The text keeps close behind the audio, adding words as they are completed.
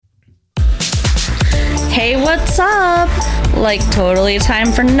Hey, what's up? Like, totally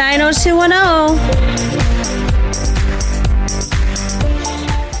time for 90210.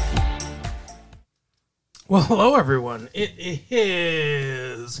 Well, hello, everyone. It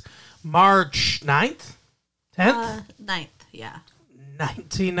is March 9th? 10th? 9th, yeah.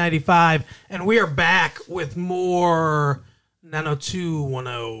 1995, and we are back with more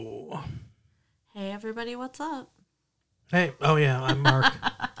 90210. Hey, everybody, what's up? Hey, oh yeah, I'm Mark.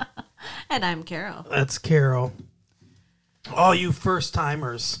 And I'm Carol. That's Carol. All you first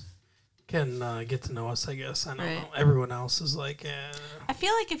timers can get to know us, I guess. I don't know. Everyone else is like, I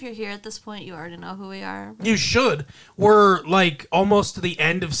feel like if you're here at this point, you already know who we are. You should. We're like almost to the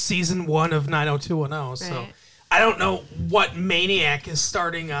end of season 1 of 90210, so I don't know what maniac is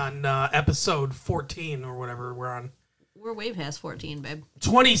starting on episode 14 or whatever we're on. We're way past 14, babe.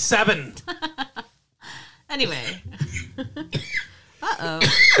 27. Anyway. Uh-oh.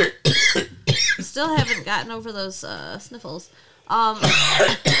 Still haven't gotten over those sniffles.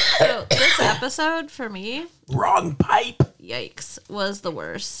 So this episode for me, wrong pipe. Yikes, was the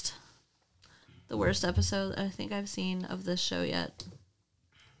worst. The worst episode I think I've seen of this show yet.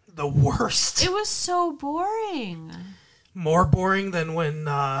 The worst. It was so boring. More boring than when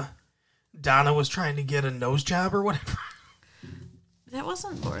Donna was trying to get a nose job or whatever. That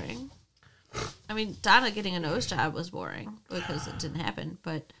wasn't boring. I mean, Donna getting a nose job was boring because it didn't happen,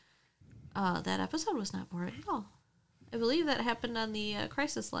 but that episode was not boring at all. I believe that happened on the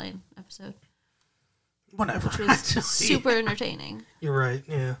Crisis Line episode. Whatever. Which was super entertaining. You're right,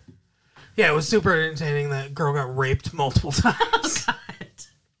 yeah. Yeah, it was super entertaining. That girl got raped multiple times.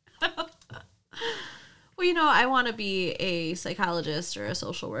 Oh, God. Well, you know, I want to be a psychologist or a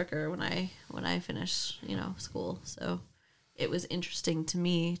social worker when I finish, school, so it was interesting to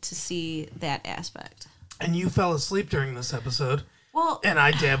me to see that aspect. And you fell asleep during this episode. Well, and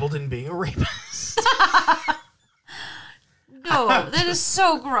I dabbled in being a rapist. No, that is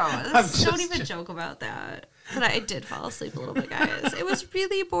so gross. Don't even joke about that. But I did fall asleep a little bit, guys. It was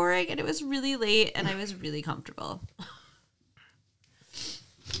really boring, and it was really late, and I was really comfortable.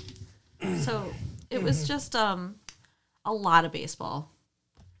 So it was just a lot of baseball.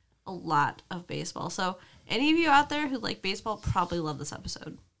 A lot of baseball. So any of you out there who like baseball probably love this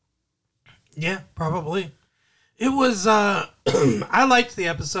episode. Yeah, probably. It was, I liked the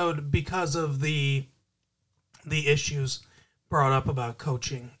episode because of the issues brought up about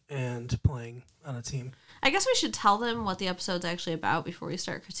coaching and playing on a team. I guess we should tell them what the episode's actually about before we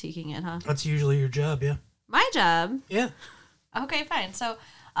start critiquing it, huh? That's usually your job, yeah. My job? Yeah. Okay, fine. So,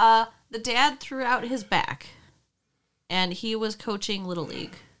 the dad threw out his back, and he was coaching Little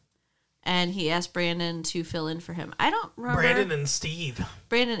League. And he asked Brandon to fill in for him. I don't remember. Brandon and Steve.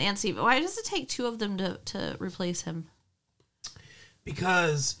 Why does it take two of them to replace him?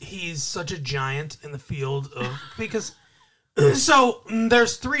 Because he's such a giant in the field of... So,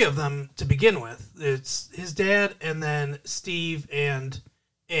 there's 3 of them to begin with. It's his dad, and then Steve, and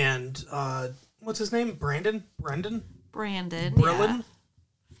what's his name? Brandon? Brillin? Yeah.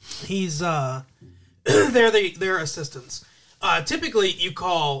 He's, they're assistants. Typically, you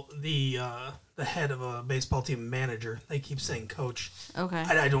call the head of a baseball team manager. They keep saying coach. Okay.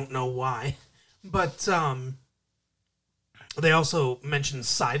 I don't know why. But they also mention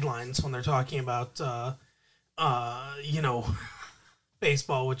sidelines when they're talking about,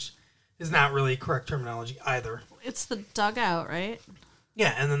 baseball, which is not really correct terminology either. It's the dugout, right?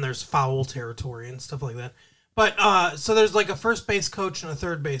 Yeah, and then there's foul territory and stuff like that. But, so there's like a first base coach and a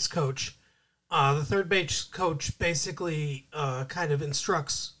third base coach. The third base coach basically kind of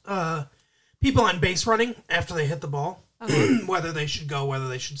instructs people on base running after they hit the ball, whether they should go, whether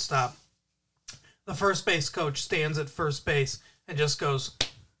they should stop. The first base coach stands at first base and just goes,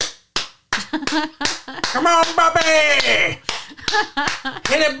 "Come on, Bobby!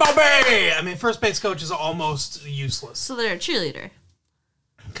 Hit it, Bobby!" I mean, first base coach is almost useless. So they're a cheerleader.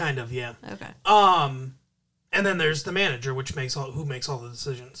 Kind of, yeah. Okay. And then there's the manager, who makes all the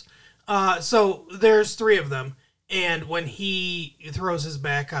decisions. So there's 3 of them, and when he throws his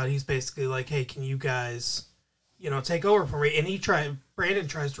back out, he's basically like, "Hey, can you guys, take over for me?" And Brandon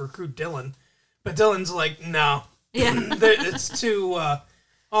tries to recruit Dylan, but Dylan's like, "No, yeah, it's too.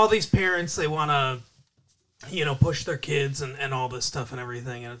 All these parents, they want to, push their kids and all this stuff and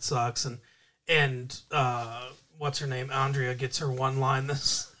everything, and it sucks." And what's her name? Andrea gets her one line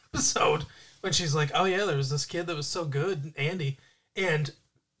this episode when she's like, "Oh yeah, there was this kid that was so good, Andy," and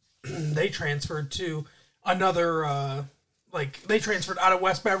they transferred to another, they transferred out of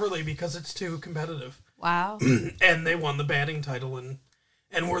West Beverly because it's too competitive. Wow. And they won the batting title and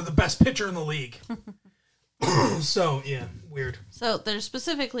were the best pitcher in the league. So, yeah, weird. So they're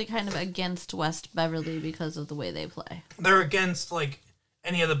specifically kind of against West Beverly because of the way they play. They're against, like,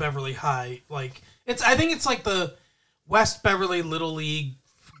 any of the Beverly High. Like, I think it's like the West Beverly Little League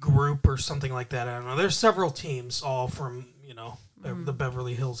group or something like that. I don't know. There's several teams all from, the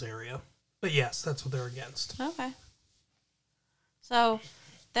Beverly Hills area. But yes, that's what they're against. Okay. So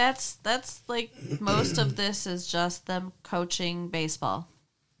that's like most of this is just them coaching baseball.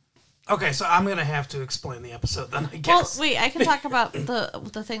 Okay, so I'm going to have to explain the episode then, I Well, guess. wait, I can talk about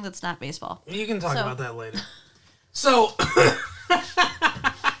the thing that's not baseball. You can talk So- about that later. So,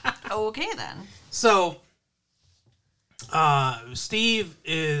 Okay, then. So, Steve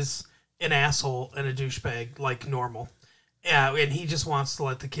is an asshole and a douchebag like normal. Yeah, and he just wants to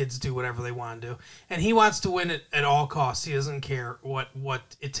let the kids do whatever they want to do. And he wants to win it at all costs. He doesn't care what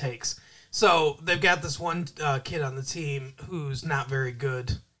it takes. So, they've got this one kid on the team who's not very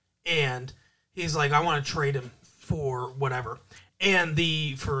good. And he's like, I want to trade him for whatever. And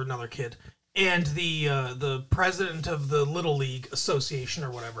for another kid. And the president of the Little League Association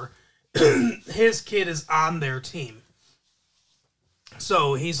or whatever, his kid is on their team.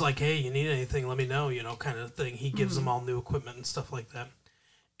 So he's like, hey, you need anything, let me know, kind of thing. He gives them all new equipment and stuff like that.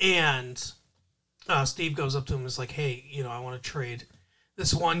 And Steve goes up to him and is like, hey, I want to trade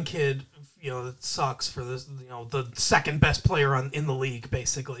this one kid, that sucks for this, the second best player in the league,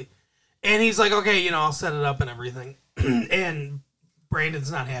 basically. And he's like, okay, I'll set it up and everything. And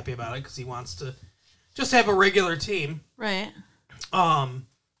Brandon's not happy about it because he wants to just have a regular team. Right.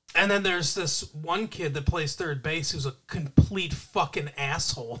 And then there's this one kid that plays third base who's a complete fucking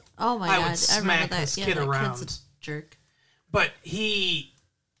asshole. Oh my I god, would I remember smack that. this Yeah, kid that around. kid's a jerk. But he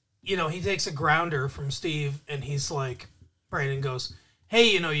takes a grounder from Steve, and he's like, Brandon goes,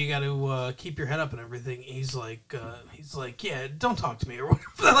 hey, you got to keep your head up and everything. He's like, yeah, don't talk to me or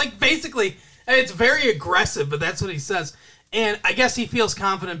whatever. Like, basically, it's very aggressive, but that's what he says. And I guess he feels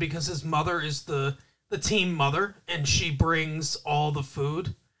confident because his mother is the team mother, and she brings all the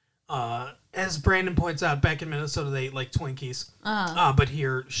food. As Brandon points out, back in Minnesota, they ate like Twinkies. But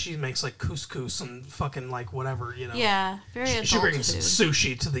here, she makes like couscous and fucking like whatever, Yeah, very adult She brings food.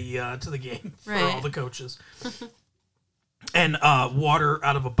 sushi to the game for Right. all the coaches. And water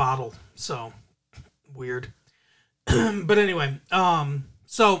out of a bottle. So, weird. But anyway,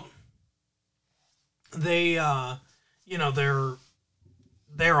 so they,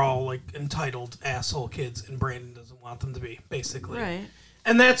 they're all like entitled asshole kids, and Brandon doesn't want them to be, basically. Right.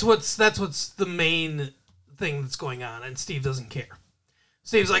 And that's what's the main thing that's going on, and Steve doesn't care.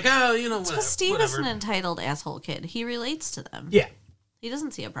 Steve's like, oh, whatever. Because Steve whatever. is an entitled asshole kid. He relates to them. Yeah. He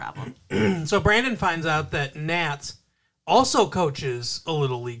doesn't see a problem. So Brandon finds out that Nat also coaches a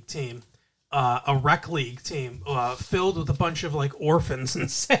little league team, a rec league team, filled with a bunch of like orphans and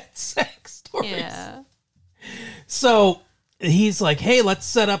sad sex stories. Yeah. So he's like, hey, let's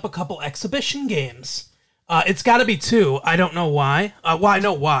set up a couple exhibition games. It's got to be 2. I don't know why. Well, I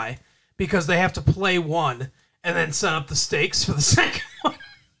know why. Because they have to play one and then set up the stakes for the second one.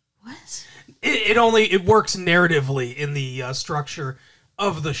 What? It works narratively in the structure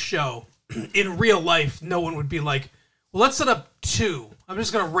of the show. In real life, no one would be like, well, let's set up 2. I'm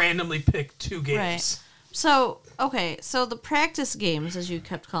just going to randomly pick 2 games. Right. So, okay, so the practice games, as you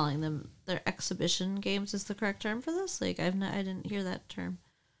kept calling them, they're exhibition games is the correct term for this? Like, I didn't hear that term.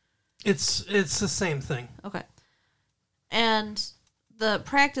 It's the same thing. Okay. And the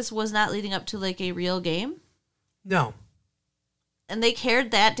practice was not leading up to, like, a real game? No. And they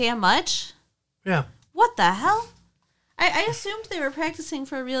cared that damn much? Yeah. What the hell? I assumed they were practicing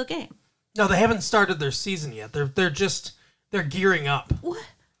for a real game. No, they haven't started their season yet. They're gearing up. What?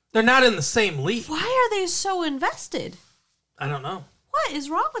 They're not in the same league. Why are they so invested? I don't know. What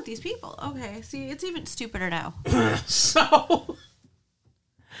is wrong with these people? Okay, see, it's even stupider now.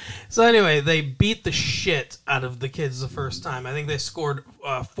 So anyway, they beat the shit out of the kids the first time. I think they scored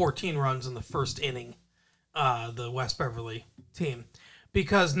 14 runs in the first inning, the West Beverly team.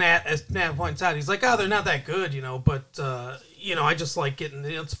 Because as Nat points out, he's like, oh, they're not that good, but, I just like getting,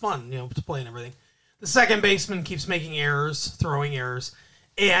 it's fun, to play and everything. The second baseman keeps making errors, throwing errors,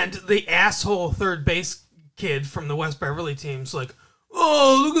 and the asshole third base kid from the West Beverly team's like,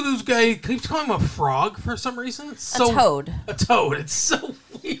 oh, look at this guy. He keeps calling him a frog for some reason. It's A toad. A toad. It's so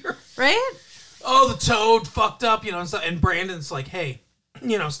weird. Right? Oh, the toad fucked up, and Brandon's like, hey,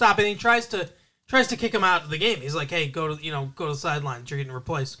 stop. And he tries to kick him out of the game. He's like, hey, go to the sidelines. You're getting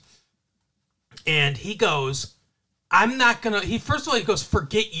replaced. And he goes, I'm not going to, first of all, he goes,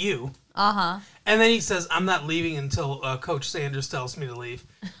 forget you. Uh-huh. And then he says, I'm not leaving until Coach Sanders tells me to leave.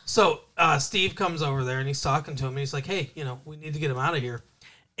 So Steve comes over there and he's talking to him. And he's like, hey, we need to get him out of here.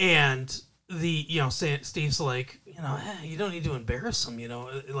 And Steve's like, hey, you don't need to embarrass him,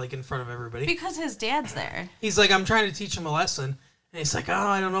 like in front of everybody. Because his dad's there. He's like, I'm trying to teach him a lesson. And he's like, oh,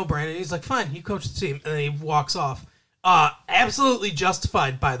 I don't know, Brandon. He's like, fine, you coach the team. And then he walks off. Absolutely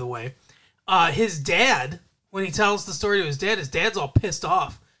justified, by the way. His dad, when he tells the story to his dad's all pissed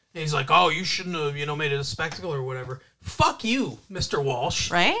off. And he's like, oh, you shouldn't have, made it a spectacle or whatever. Fuck you, Mr. Walsh.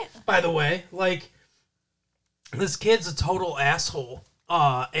 Right? By the way, like, this kid's a total asshole.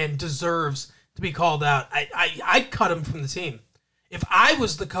 And deserves to be called out. I'd cut him from the team. If I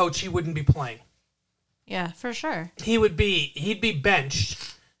was the coach, he wouldn't be playing. Yeah, for sure. He'd be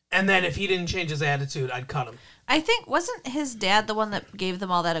benched, and then if he didn't change his attitude, I'd cut him. I think, wasn't his dad the one that gave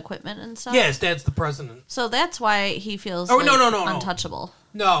them all that equipment and stuff? Yeah, his dad's the president. So that's why he feels no, untouchable.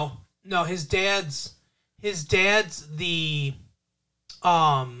 No, his dad's the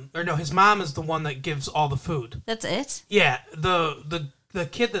his mom is the one that gives all the food. That's it? Yeah, the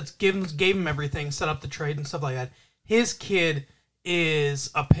kid that gave him everything, set up the trade and stuff like that. His kid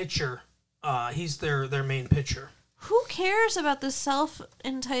is a pitcher. He's their main pitcher. Who cares about this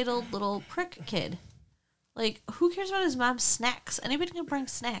self-entitled little prick kid? Like, who cares about his mom's snacks? Anybody can bring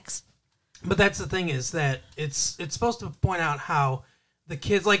snacks. But that's the thing, is that it's supposed to point out how the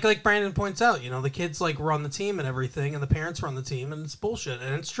kids, like Brandon points out, the kids like run the team and everything, and the parents run the team, and it's bullshit.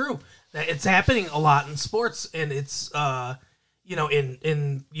 And it's true. It's happening a lot in sports, and it's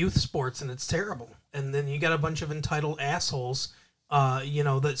in youth sports, and it's terrible. And then you got a bunch of entitled assholes,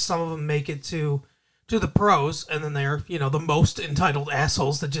 that some of them make it to the pros, and then they're, the most entitled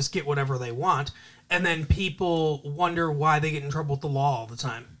assholes that just get whatever they want. And then people wonder why they get in trouble with the law all the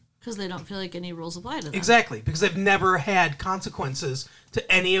time. Because they don't feel like any rules apply to them. Exactly, because they've never had consequences to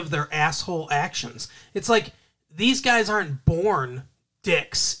any of their asshole actions. It's like, these guys aren't born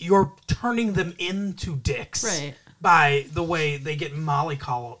dicks. You're turning them into dicks. Right. By the way they get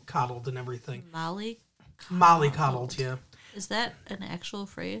mollycoddled and everything. Mollycoddled, yeah. Is that an actual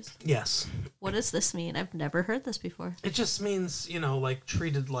phrase? Yes. What does this mean? I've never heard this before. It just means, like,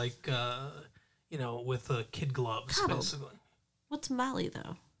 treated like, with kid gloves, Coddled. basically. What's Molly,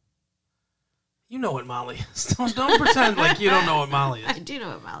 though? You know what Molly is. Don't pretend like you don't know what Molly is. I do know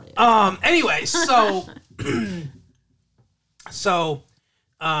what Molly is. Anyway, so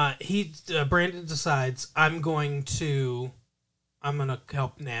Brandon decides I'm gonna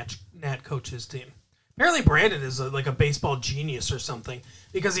help Nat coach his team. Apparently Brandon is like a baseball genius or something,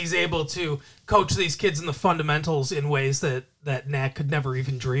 because he's able to coach these kids in the fundamentals in ways that Nat could never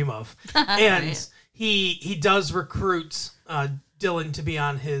even dream of. And Right. he does recruit Dylan to be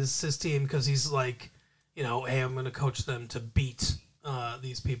on his team, because he's like, hey, I'm going to coach them to beat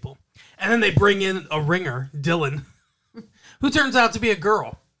these people. And then they bring in a ringer, Dylan, who turns out to be a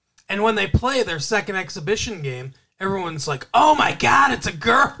girl. And when they play their second exhibition game, everyone's like, oh my God, it's a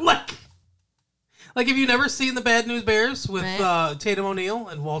girl. Like, have you never seen the Bad News Bears with Right. Tatum O'Neal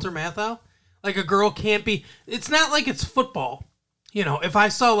and Walter Matthau? Like, a girl can't be... It's not like it's football. If I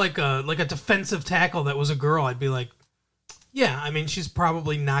saw like a defensive tackle that was a girl, I'd be like, yeah, I mean, she's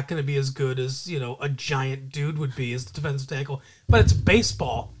probably not going to be as good as, a giant dude would be as the defensive tackle. But it's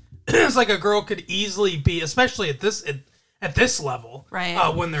baseball. It's like a girl could easily be, especially at this level,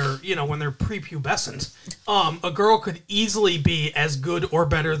 Right. when they're prepubescent, a girl could easily be as good or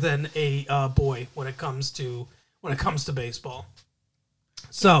better than a boy when it comes to baseball.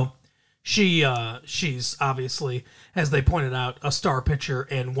 So she's obviously, as they pointed out, a star pitcher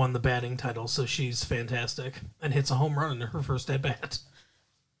and won the batting title. So she's fantastic and hits a home run in her first at bat.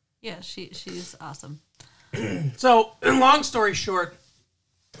 Yeah, she's awesome. So, long story short,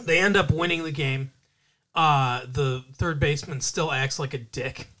 they end up winning the game. The third baseman still acts like a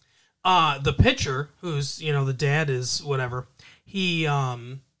dick. The pitcher, who's, the dad is whatever, he,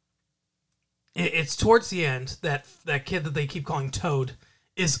 it's towards the end that kid that they keep calling Toad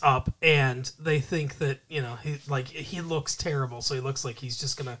is up, and they think that, he looks terrible, so he looks like he's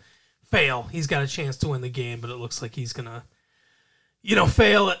just gonna fail. He's got a chance to win the game, but it looks like he's gonna,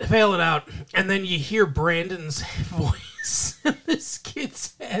 fail it out. And then you hear Brandon's voice in this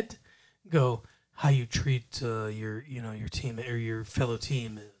kid's head go, how you treat your team or your fellow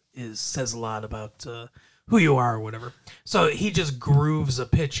team says a lot about who you are or whatever. So he just grooves a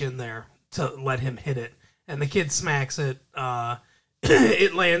pitch in there to let him hit it, and the kid smacks it.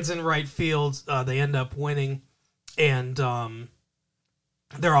 It lands in right field. They end up winning, and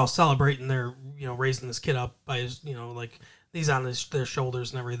they're all celebrating. They're raising this kid up by his he's on their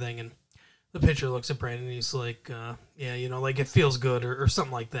shoulders and everything, and the pitcher looks at Brandon and he's like, it feels good or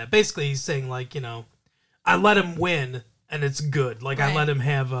something like that. Basically, he's saying, I let him win and it's good. Like, Right. I let him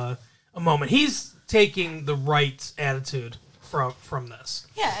have a moment. He's taking the right attitude from this.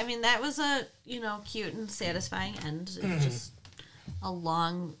 Yeah, I mean, that was a, cute and satisfying end. It was just a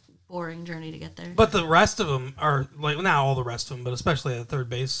long, boring journey to get there. But the rest of them are, like, not all the rest of them, but especially at third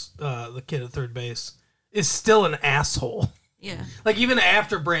base, the kid at third base is still an asshole. Yeah. Like, even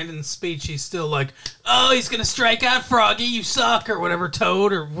after Brandon's speech, he's still like, oh, he's going to strike out Froggy, you suck, or whatever,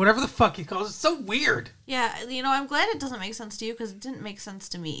 Toad, or whatever the fuck he calls it. It's so weird. Yeah, I'm glad it doesn't make sense to you, because it didn't make sense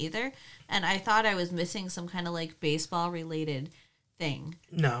to me either. And I thought I was missing some kind of, like, baseball-related thing.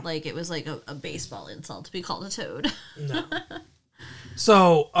 No. Like, it was like a baseball insult to be called a toad. No.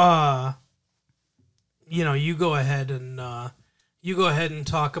 So, you go ahead and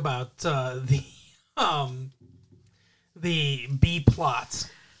talk about the B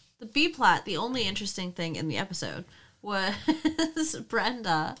plot. The B plot, the only interesting thing in the episode was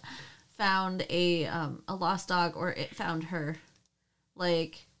Brenda found a lost dog, or it found her.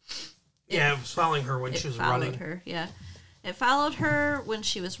 Like, it was following her when she was running. Her, yeah. It followed her when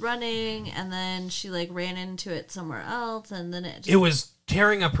she was Running, and then she, like, ran into it somewhere else, and then it was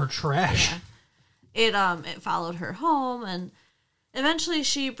tearing up her trash. Yeah. It followed her home, and eventually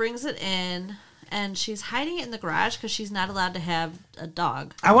she brings it in, and she's hiding it in the garage because she's not allowed to have a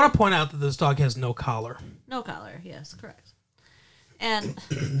dog. I want to point out that this dog has no collar. No collar, yes, correct. And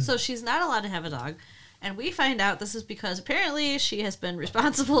so she's not allowed to have a dog, and we find out this is because apparently she has been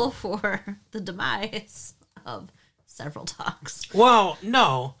responsible for the demise of several dogs. Well,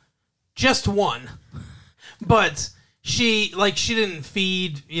 no, just one. But she didn't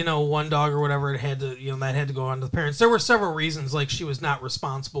feed, one dog or whatever. It had to, that had to go on to the parents. There were several reasons, like she was not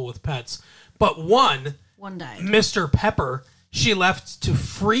responsible with pets. But one died. Mr. Pepper, she left to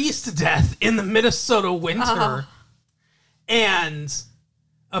freeze to death in the Minnesota winter. Oh. And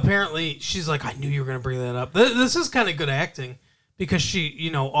apparently she's like, I knew you were going to bring that up. This is kind of good acting because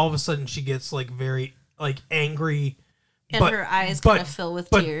she, all of a sudden she gets like very like angry. And her eyes kind of fill with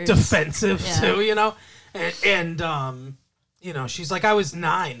tears. But defensive too, And she's like, I was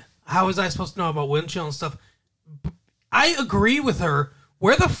 9. How was I supposed to know about wind chill and stuff? I agree with her.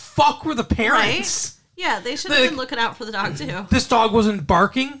 Where the fuck were the parents? Right? Yeah, they should have been looking out for the dog too. This dog wasn't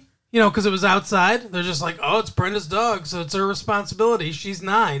barking, because it was outside. They're just like, oh, it's Brenda's dog, so it's her responsibility. She's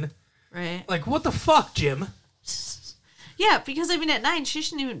 9. Right. Like, what the fuck, Jim? Yeah, because, at 9, she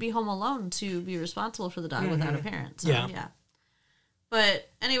shouldn't even be home alone to be responsible for the dog without a parent. So, yeah. But,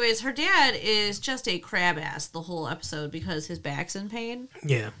 anyways, her dad is just a crab ass the whole episode because his back's in pain.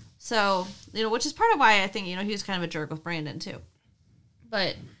 Yeah. So, which is part of why I think, he was kind of a jerk with Brandon, too.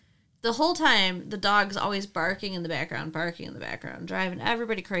 But the whole time, the dog's always barking in the background, driving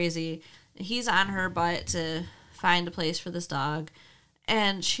everybody crazy. He's on her butt to find a place for this dog.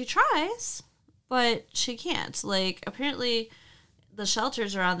 And she tries, but she can't. Like, apparently, the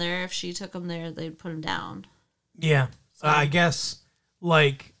shelters around there, if she took him there, they'd put him down. Yeah. So, I guess,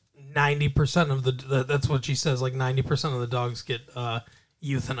 like, 90% of that's what she says, like, 90% of the dogs get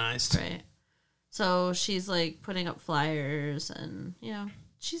euthanized. Right. So she's, like, putting up flyers and,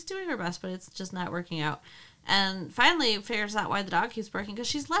 she's doing her best, but it's just not working out. And finally figures out why the dog keeps barking, because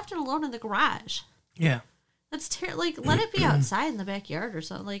she's left it alone in the garage. Yeah. That's like, let it be outside in the backyard or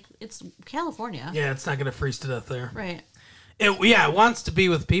something. Like, it's California. Yeah, it's not going to freeze to death there. Right. It wants to be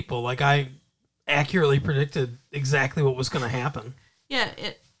with people. Like, I accurately predicted exactly what was going to happen. Yeah,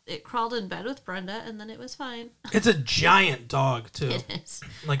 it crawled in bed with Brenda, and then it was fine. It's a giant dog, too. It is.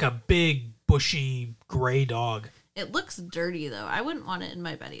 Like a big, bushy, gray dog. It looks dirty, though. I wouldn't want it in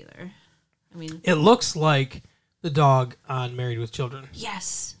my bed either. I mean... It looks like the dog on Married with Children.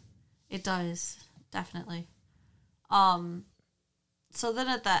 Yes, it does. Definitely. So then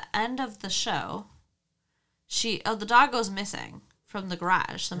at the end of the show, the dog goes missing from the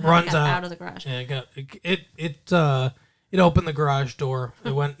garage. Somehow Runs it got out of the garage. Yeah, it opened the garage door.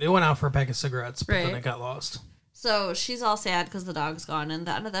 It went out for a pack of cigarettes, but then it got lost. So she's all sad because the dog's gone. And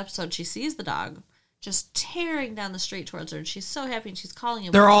at the end of the episode, she sees the dog just tearing down the street towards her, and she's so happy, and she's calling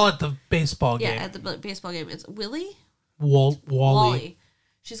him. They're all at the baseball game. Yeah, at the baseball game. It's Willie? Wally.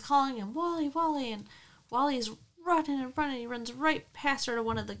 She's calling him Wally, and Wally's running and running. He runs right past her to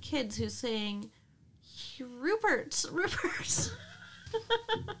one of the kids who's saying, Rupert.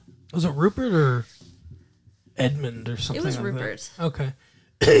 Was it Rupert or Edmund or something? It was like Rupert. That? Okay.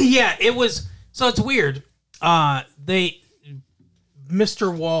 Yeah, it was. So it's weird. Mr.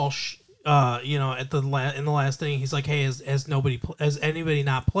 Walsh, in the last inning, he's like, "Hey, has anybody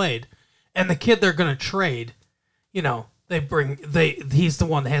not played?" And the kid they're gonna trade, he's the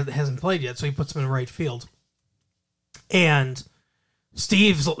one that hasn't played yet, so he puts him in right field. And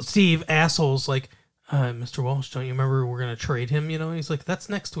Steve asshole's like, Mr. Walsh, don't you remember we're gonna trade him? He's like, that's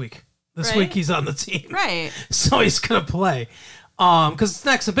next week. This Right. week he's on the team. Right. So he's going to play. Because it's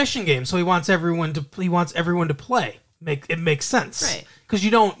an exhibition game, so he wants everyone to play. It makes sense. Right. Because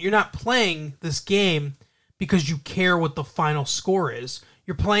you're not playing this game because you care what the final score is.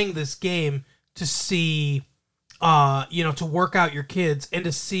 You're playing this game to see to work out your kids and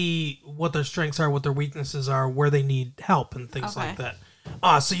to see what their strengths are, what their weaknesses are, where they need help and things like that.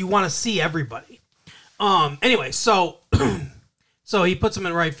 So you want to see everybody. Anyway, so so he puts him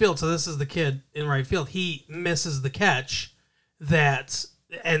in right field. So this is the kid in right field. He misses the catch that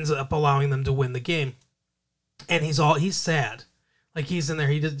ends up allowing them to win the game. And he's sad. Like he's in there,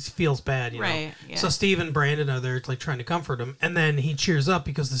 he feels bad, you know. Right, yeah. So Steve and Brandon are there like trying to comfort him, and then he cheers up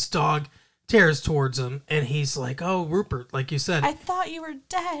because this dog tears towards him, and he's like, "Oh, Rupert," like you said. I thought you were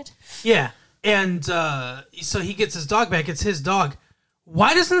dead. Yeah, and so he gets his dog back. It's his dog.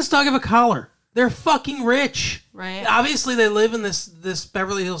 Why doesn't this dog have a collar? They're fucking rich. Right. Obviously, they live in this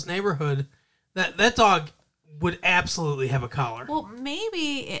Beverly Hills neighborhood. That dog would absolutely have a collar. Well,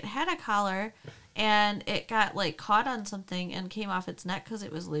 maybe it had a collar and it got like caught on something and came off its neck because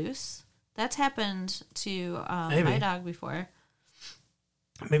it was loose. That's happened to my dog before.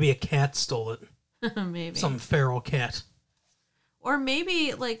 Maybe a cat stole it. Maybe. Some feral cat. Or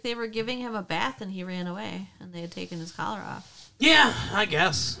maybe like they were giving him a bath and he ran away and they had taken his collar off. Yeah, I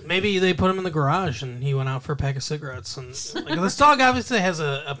guess. Maybe they put him in the garage and he went out for a pack of cigarettes. And like, this dog obviously has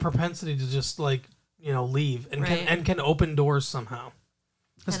a propensity to just like, leave and can open doors somehow.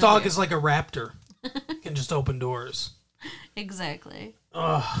 This dog is like a raptor. Can just open doors. Exactly.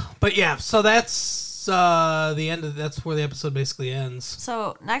 But yeah, so that's the end of that's where the episode basically ends.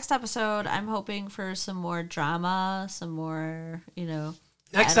 So next episode, I'm hoping for some more drama, some more,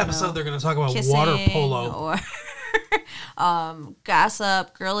 Next episode, they're going to talk about water polo. Or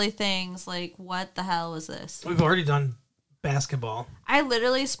gossip, girly things. Like, what the hell was this? We've already done basketball. I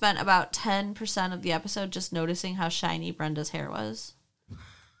literally spent about 10% of the episode just noticing how shiny Brenda's hair was.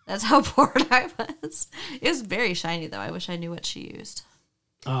 That's how bored I was. It was very shiny, though. I wish I knew what she used.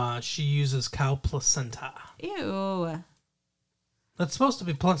 She uses cow placenta. Ew. That's supposed to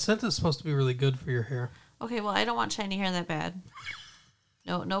be, placenta is supposed to be really good for your hair. Okay, well, I don't want shiny hair that bad.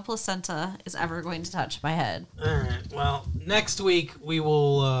 No placenta is ever going to touch my head. All right. Well, next week we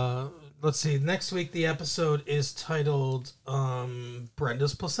will, let's see. Next week the episode is titled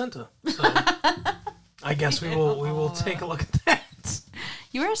Brenda's Placenta. So I guess we will take a look at that.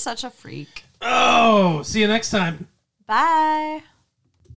 You are such a freak. Oh, see you next time. Bye.